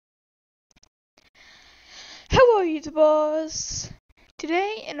Alright, boss.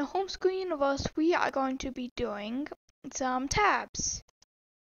 Today in the home screen universe, we are going to be doing some tabs.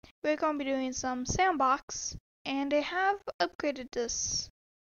 We're going to be doing some sandbox, and they have upgraded this,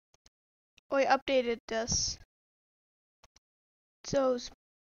 or updated this. So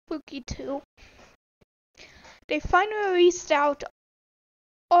spooky too. They finally released out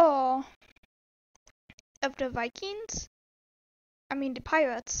all of the Vikings, the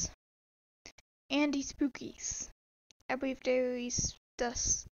pirates, and the spookies. I believe they released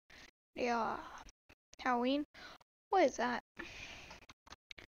this. They are Halloween. What is that?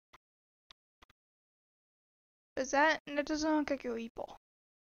 That doesn't look like a reaper.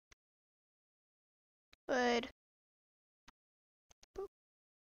 But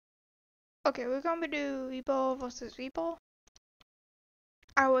okay, we're gonna do reaper versus reaper.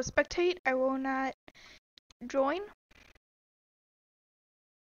 I will spectate. I will not join.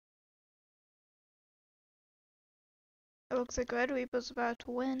 It looks like Red Reaper's about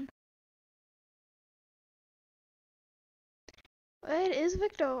to win. Red is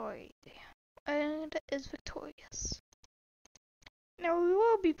victorious. And is victorious. Now we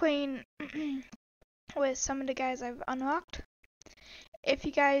will be playing with some of the guys I've unlocked. If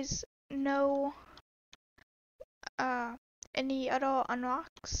you guys know any other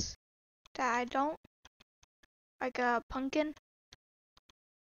unlocks that I don't, like pumpkin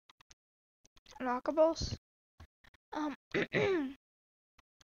unlockables,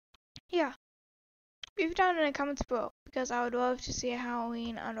 yeah, leave it down in the comments below because I would love to see a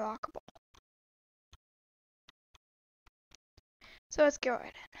Halloween unlockable. So let's get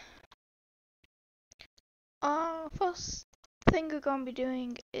right in. First thing we're gonna be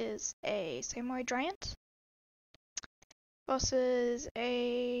doing is a Samurai Giant versus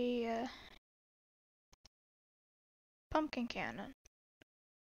a pumpkin cannon.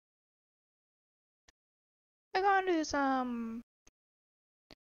 We're gonna do some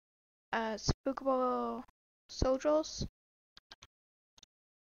spookable soldiers.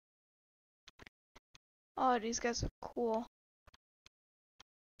 Oh, these guys are cool.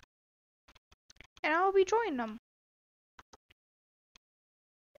 And I'll be joining them.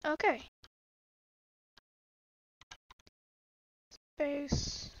 Okay.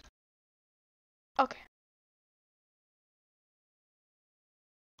 Space. Okay.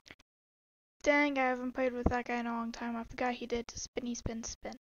 Dang, I haven't played with that guy in a long time. I forgot he did spinny spin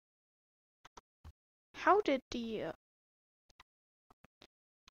spin. How did the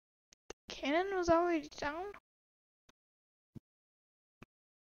cannon was already down?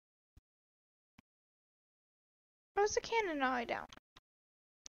 How was the cannon already down?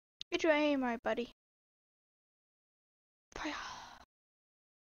 Get your aim right, buddy. Fire.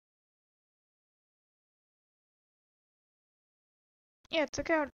 Yeah, it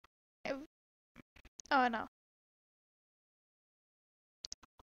took out. Oh no.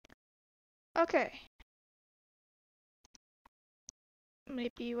 Okay.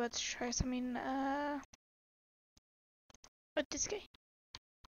 Maybe let's try something, with this guy.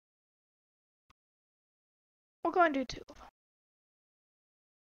 We're going to do two of them.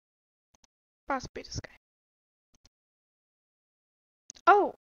 Possibly this guy.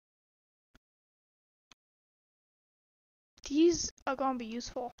 Oh! These are going to be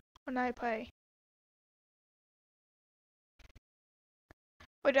useful when I play.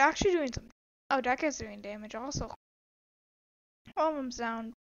 Wait, they're actually doing some. Oh, that guy's doing damage also. All of them's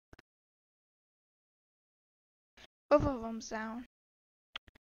down. Both of them's down.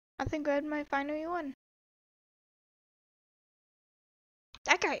 I think Red might finally win.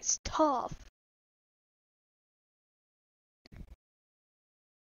 That guy is tough.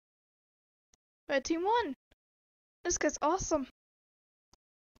 Red team won. This guy's awesome.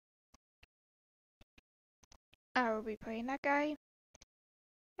 I will be playing that guy.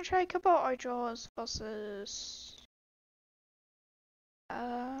 I'll try a couple of draws versus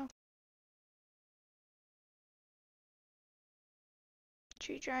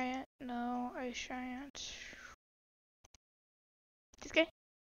Tree Giant, no, Ice Giant. This guy?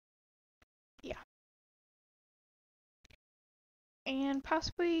 Yeah. And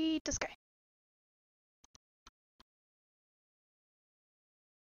possibly this guy.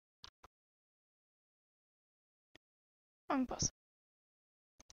 Wrong boss.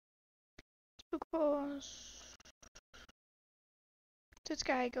 Spook boss. This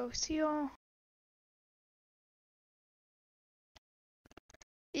guy go seal.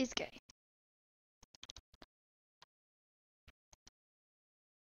 This guy.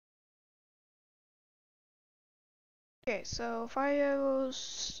 Okay, so fire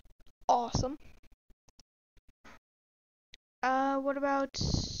arrows, awesome. What about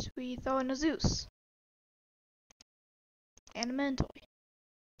we throw in a Zeus? and a Mentoy.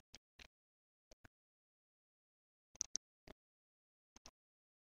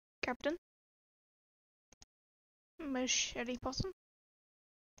 Captain. Machete Possum.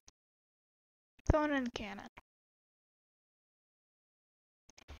 Thrown in a cannon.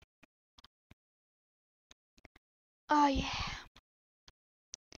 Oh yeah.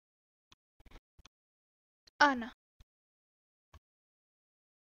 Oh no.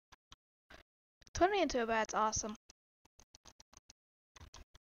 Turning into a bat's awesome.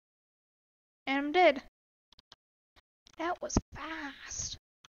 And I'm dead. That was fast.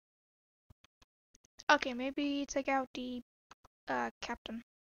 Okay, maybe take out the captain.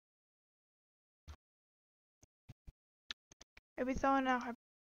 Maybe throwing out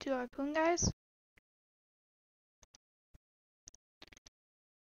two harpoon guys.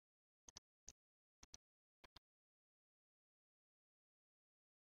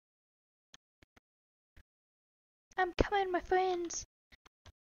 I'm coming, my friends.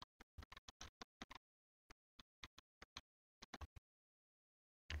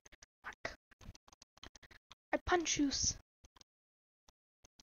 I punch yous.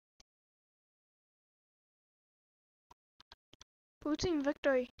 Blue team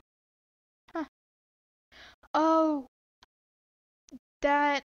victory. Huh. Oh,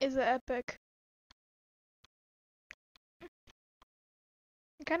 that is epic. I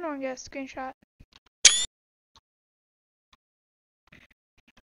kind of want to get a screenshot.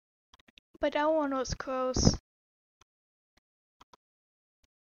 But that one was close.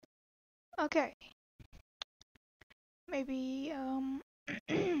 Okay. Maybe,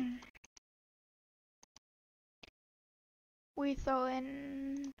 we throw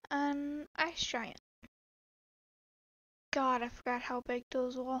in an ice giant. God, I forgot how big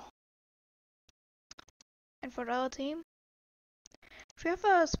those were. And for the other team, if you have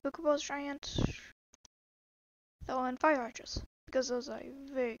a Spookables giant, throw in fire archers, because those are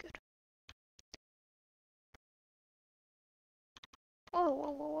very good. Whoa,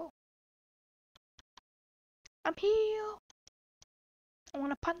 whoa, whoa, whoa. I'm here. I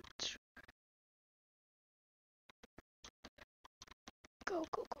wanna punch. Go,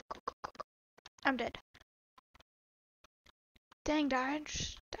 go, go, go, go, go, go. I'm dead. Dang, the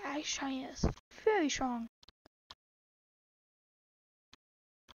ice giant is very strong.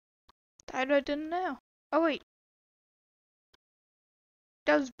 I didn't know. Oh wait.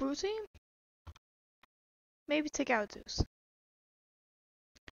 That was Bruce team? Maybe take out Zeus.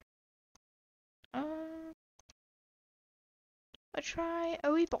 Let's try a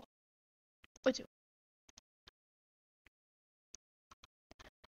Weeble. Or two.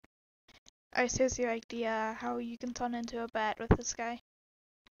 I seriously like the how you can turn into a bat with this guy.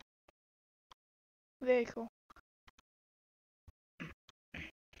 Very cool.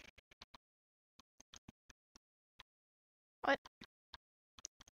 What?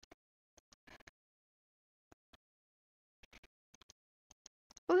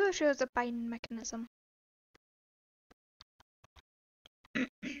 Who shows the biting mechanism?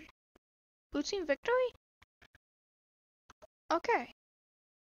 Blue team victory? Okay.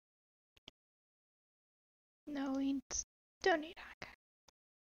 No, we don't need that guy.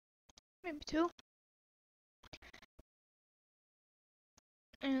 Maybe two.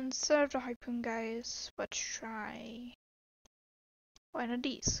 Instead of the harpoon guys, let's try one of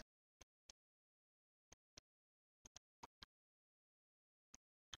these.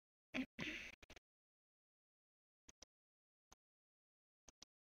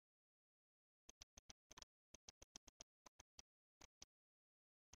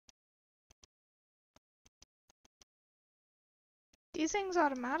 These things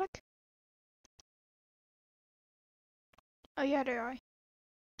automatic? Oh yeah, they are.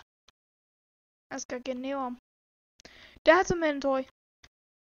 Let's go get a new one. That's a Mentoy.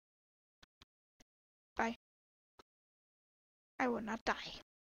 Bye. I will not die.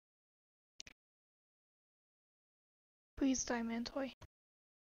 Please die, Mentoy.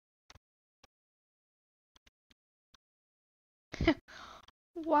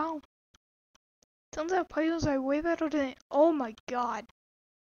 Wow. Turns out players are way better than. Oh my god.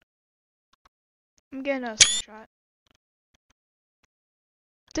 I'm getting a screenshot.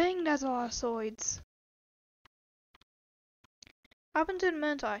 Dang, that's a lot of swords. What happened to the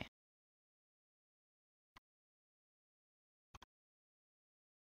Mentai?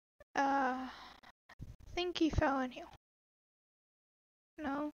 Think he fell in here.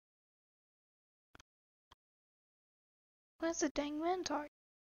 No. Where's the dang Mentai?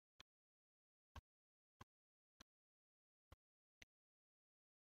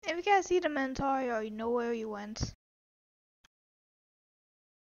 If you guys see the Mentai or you know where he went,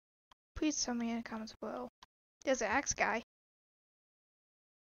 please tell me in the comments below. There's an axe guy.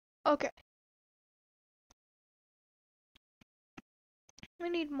 Okay. We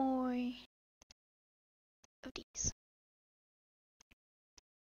need more of these.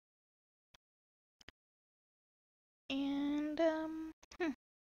 And,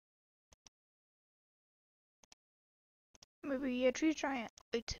 maybe a tree giant.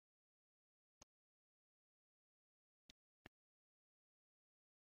 Wait.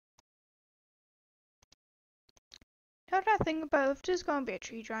 Now that I think about it, if there's gonna be a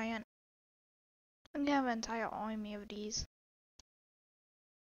tree giant, I'm gonna have an entire army of these.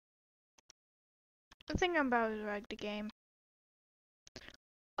 I think I'm about to wreck the game.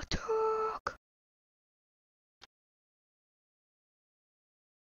 Attack!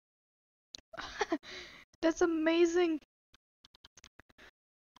 That's amazing.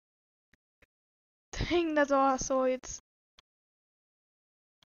 Dang, that's all I saw. It's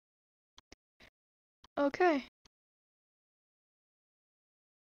okay.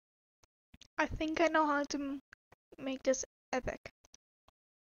 I think I know how to make this epic.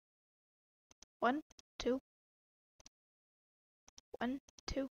 1, 2, 1,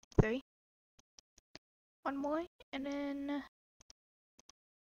 2, 3. One more, and then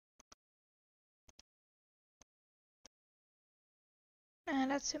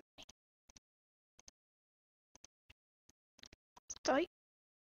that's it. Sorry.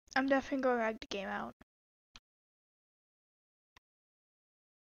 I'm definitely gonna drag the game out.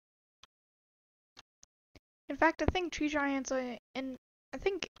 In fact, I think tree giants are in. I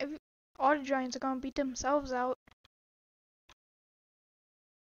think all the giants are gonna beat themselves out.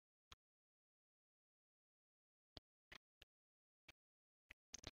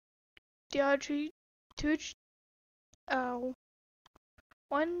 The other tree, two,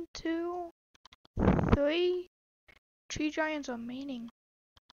 1, 2, 3 tree giants are remaining.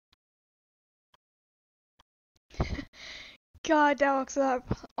 God, that looks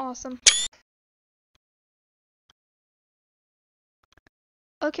awesome.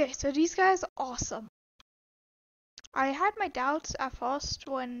 Okay, so these guys are awesome. I had my doubts at first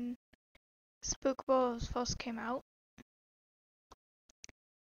when Spookables first came out.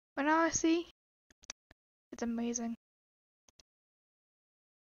 But now I see, it's amazing.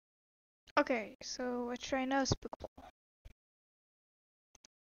 Okay, so let's try another Spookable.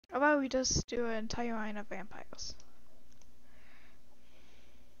 How about we just do an entire line of vampires?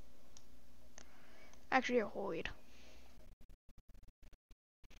 Actually, a horde.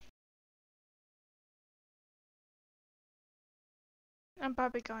 I'm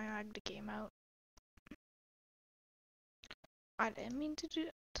probably going to lag the game out. I didn't mean to do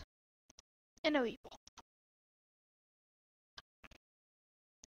that. And no evil.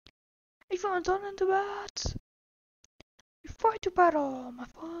 I found on into bats! You fight to battle, my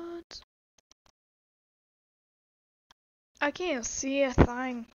friends! I can't see a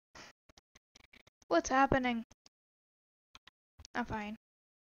thing. What's happening? I'm fine.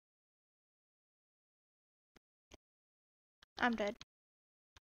 I'm dead.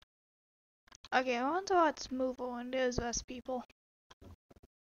 Okay, I want to watch Movable and there's less people.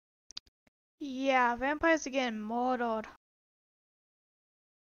 Yeah, vampires are getting murdered.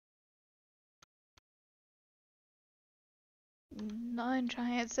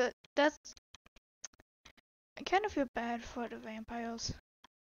 Non-giants. That's. I kind of feel bad for the vampires.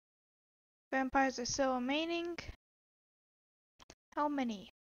 Vampires are still remaining. How many?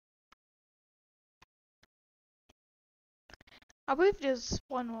 I believe there's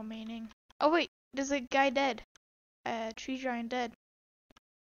one remaining. Oh wait, there's a guy dead. Tree giant dead.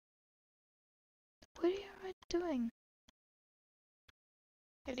 What are you doing?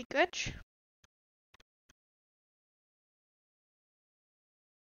 Did he glitch?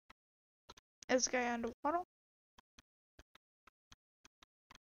 Is this guy underwater?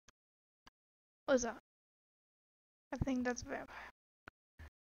 What is that? I think that's a vampire.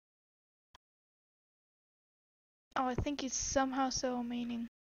 Oh, I think he's somehow still remaining.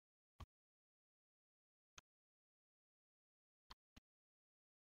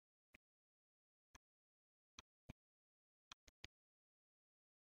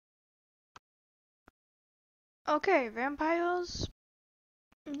 Okay, vampires.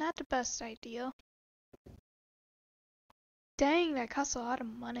 Not the best idea. Dang, that costs a lot of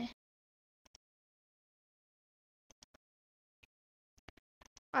money.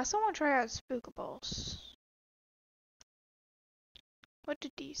 I still want to try out Spookables. What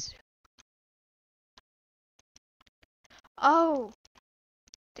did these? Oh,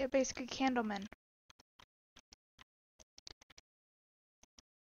 they're basically candlemen.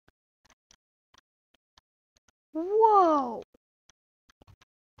 Whoa!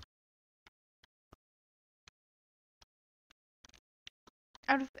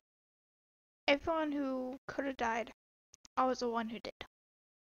 Out of Everyone who could have died, I was the one who did.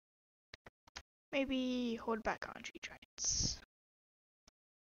 Maybe hold back on tree giants.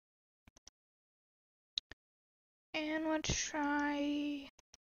 And let's try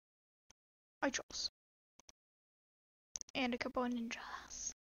trolls. And a couple of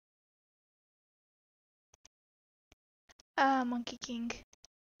ninjas. Monkey King.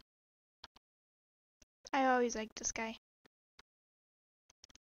 I always liked this guy.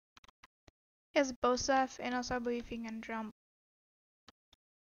 He has bow staff, and also I believe he can jump.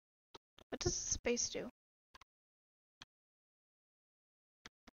 What does the space do?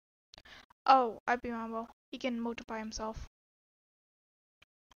 Oh, I remember. He can multiply himself.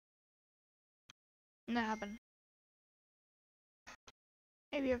 That happened.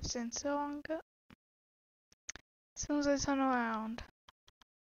 Maybe I've seen so long ago. As soon as I turn around,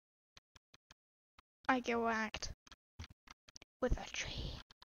 I get whacked with a tree.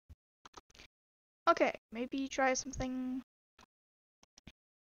 Okay, maybe try something.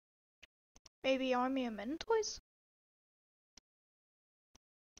 Maybe Army of Men toys?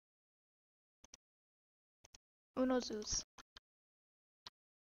 Uno Zeus.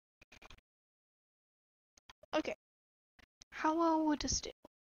 Okay. How well would this do?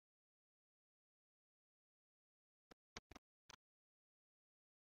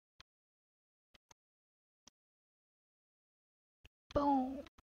 Boom.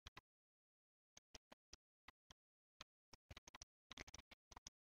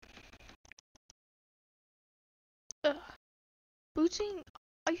 Ugh. Booting?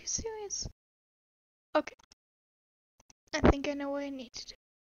 Are you serious? Okay. I think I know what I need to do.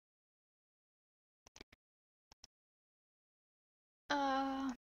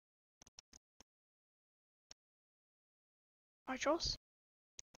 Archers?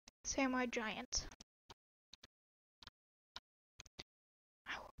 Samurai Giant.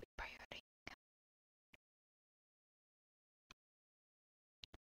 I will be priority.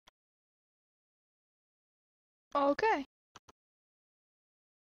 Okay.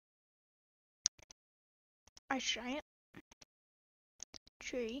 Ice Giant.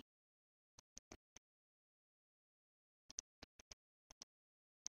 Tree.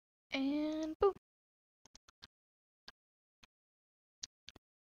 And boom.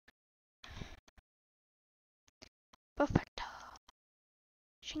 Perfecto.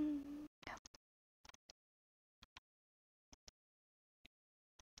 Shing.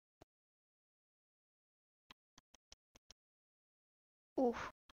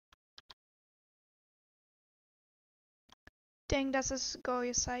 Oof. Dang, that's a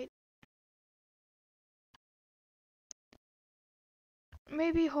glorious sight.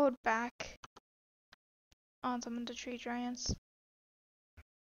 Maybe hold back on some of the tree giants.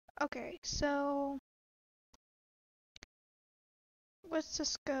 Okay, so let's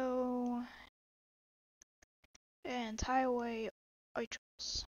just go and tie away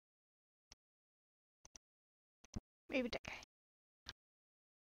Archers. Maybe that guy.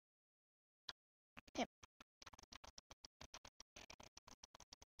 Him.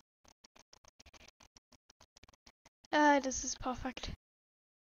 This is perfect.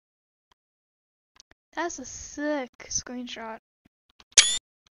 That's a sick screenshot.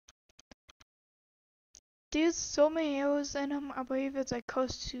 There's so many arrows in him, I believe it's like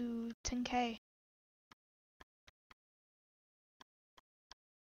close to 10k.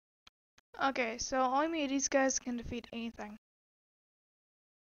 Okay, so only these guys can defeat anything.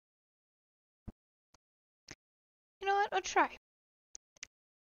 You know what? Let's try.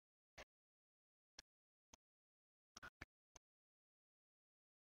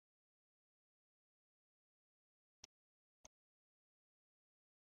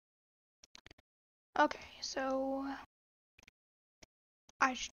 Okay, so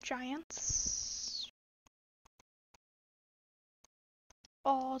Ice Giants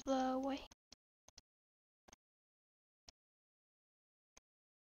all the way.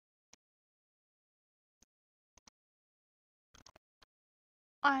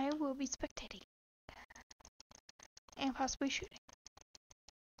 I will be spectating and possibly shooting.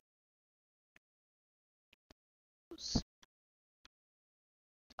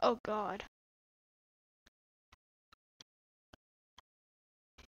 Oh god.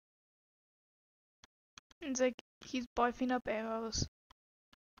 It's like he's barfing up arrows.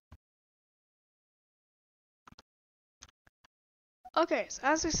 Okay, so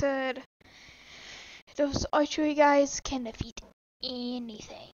as I said, those archery guys can defeat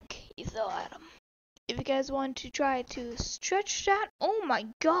anything you throw at them. If you guys want to try to stretch that, oh my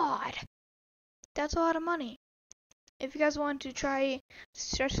god, that's a lot of money. If you guys want to try to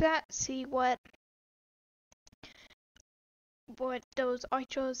stretch that, see what what those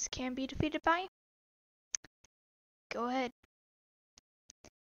archers can be defeated by, go ahead.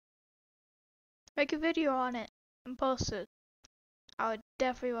 Make a video on it and post it. I would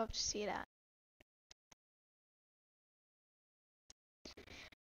definitely love to see that.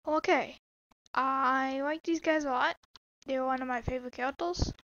 Okay, I like these guys a lot. They're one of my favorite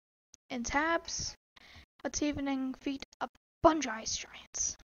characters. In tabs, let's even defeat a bunch of ice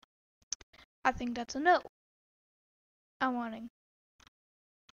giants. I think that's a no. I'm wanting.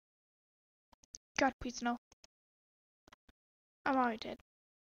 God, please no. I'm already dead.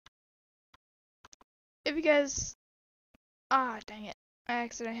 If you guys... Ah, dang it. I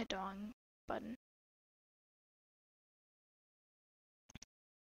accidentally hit the wrong button.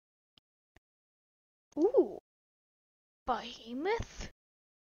 Ooh. Behemoth?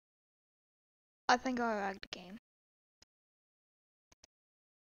 I think I lagged the game.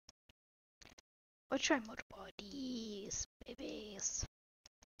 Let's try multiple of these babies.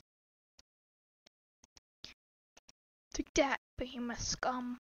 Take that, behemoth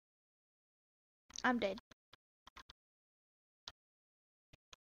scum. I'm dead.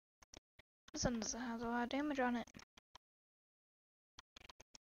 This one doesn't have a lot of damage on it.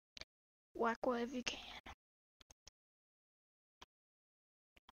 Whack whatever you can.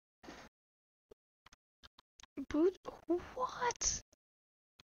 Boot? What?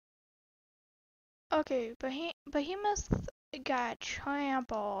 Okay, behemoth got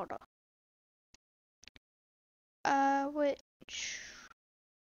trampled. Which...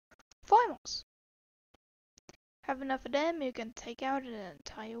 Finals. Have enough of them, you can take out an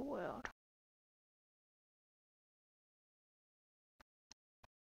entire world.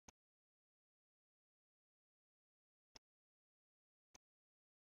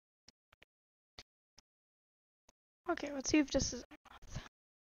 Okay, let's see if this is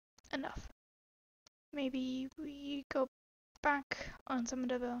enough. Maybe we go back on some of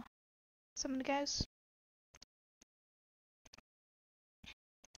the guys.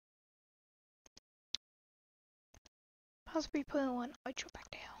 Possibly putting one Archer back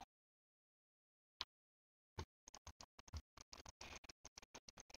down.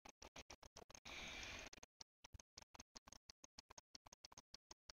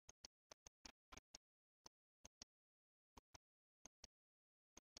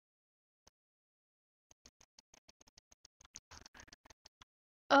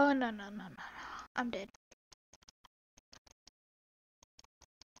 Oh no. I'm dead.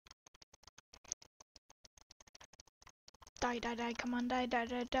 Die, come on, die. I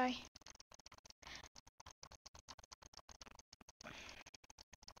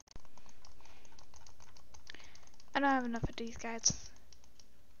don't have enough of these guys.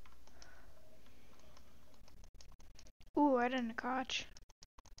 Ooh, right in the crotch.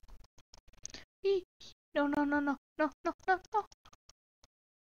 No.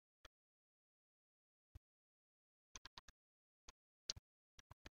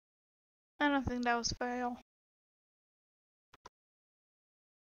 I don't think that was fail.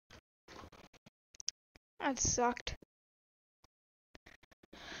 That sucked.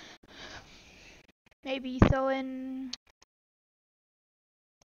 Maybe throw in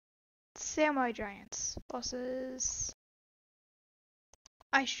Samurai Giants versus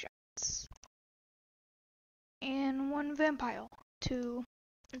Ice Giants. And one vampire to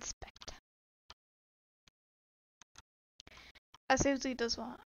inspect. I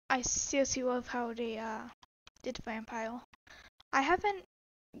seriously love how they did the vampire. I haven't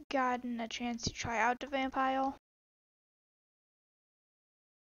gotten a chance to try out the vampire,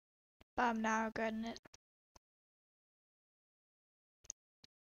 but I'm now regretting it.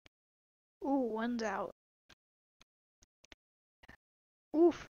 Ooh, one's out.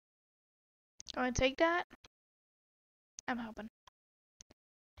 Oof. Wanna take that? I'm hoping.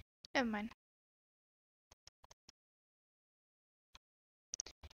 Never mind.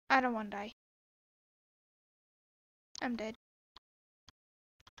 I don't wanna die. I'm dead.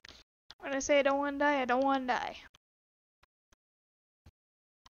 When I say I don't wanna die, I don't wanna die.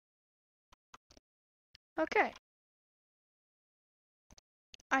 Okay.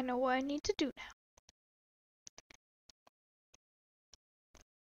 I know what I need to do now.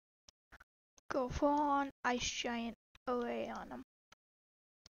 Go full on Ice Giant away on them.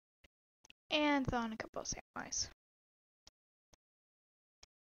 And throw in a couple of samurais.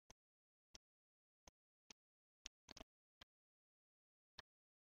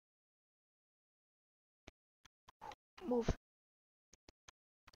 Move.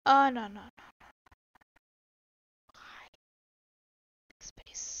 No.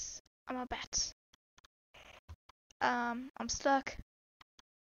 Space. I'm a bat. I'm stuck.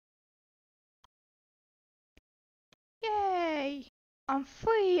 Yay! I'm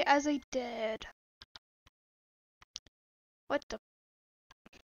free as I did. What the?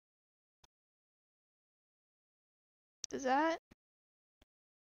 Is that?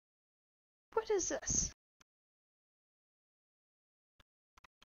 What is this?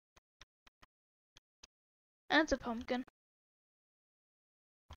 That's a pumpkin.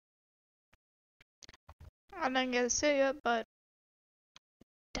 I didn't get to see it, but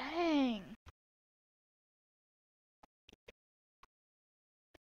dang.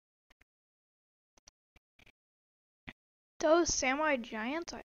 Those samurai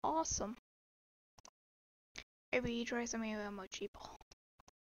giants are awesome. Maybe you try something a little more cheaper.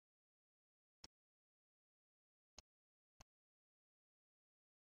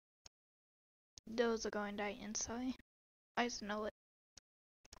 Those are going to die instantly. I just know it.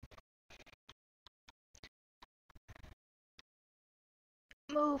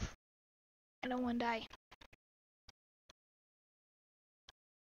 Move. I don't want to die.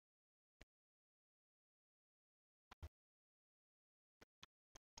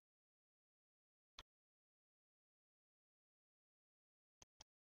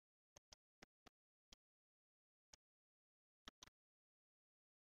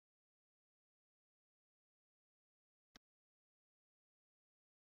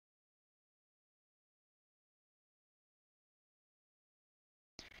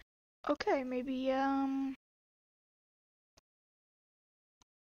 Okay, maybe,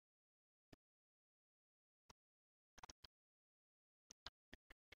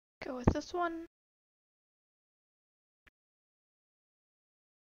 go with this one.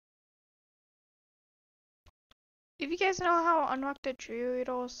 If you guys know how to unlock the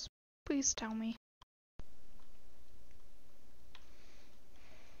Geodos, please tell me.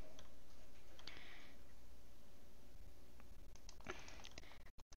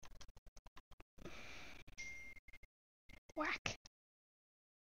 Whack.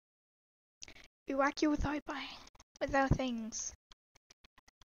 We whack you with our things.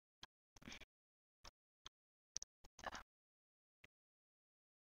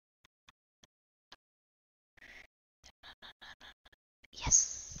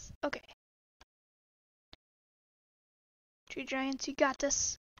 Yes. Okay. Tree giants, you got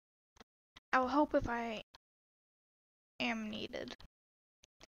this. I will help if I am needed.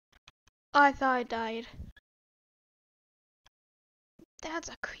 I thought I died. That's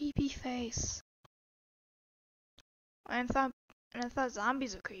a creepy face. I thought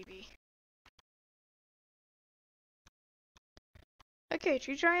zombies are creepy. Okay,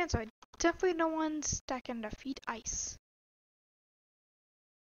 tree giants are definitely the ones that can defeat ice.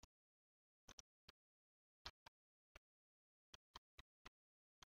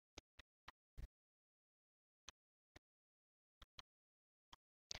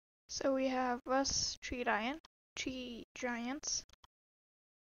 So we have us tree giants.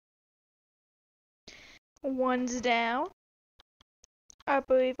 One's down. I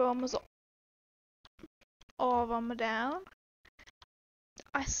believe almost all of them are down.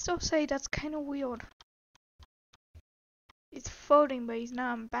 I still say that's kind of weird. He's floating, but he's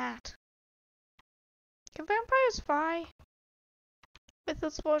not a bat. Can vampires fly with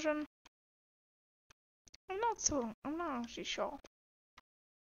this version? I'm not actually sure.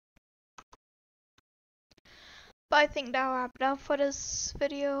 But I think that'll wrap it up for this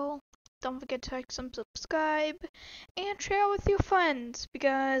video. Don't forget to like, subscribe, and share with your friends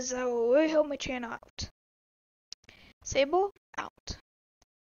because that will really help my channel out. Sable, out.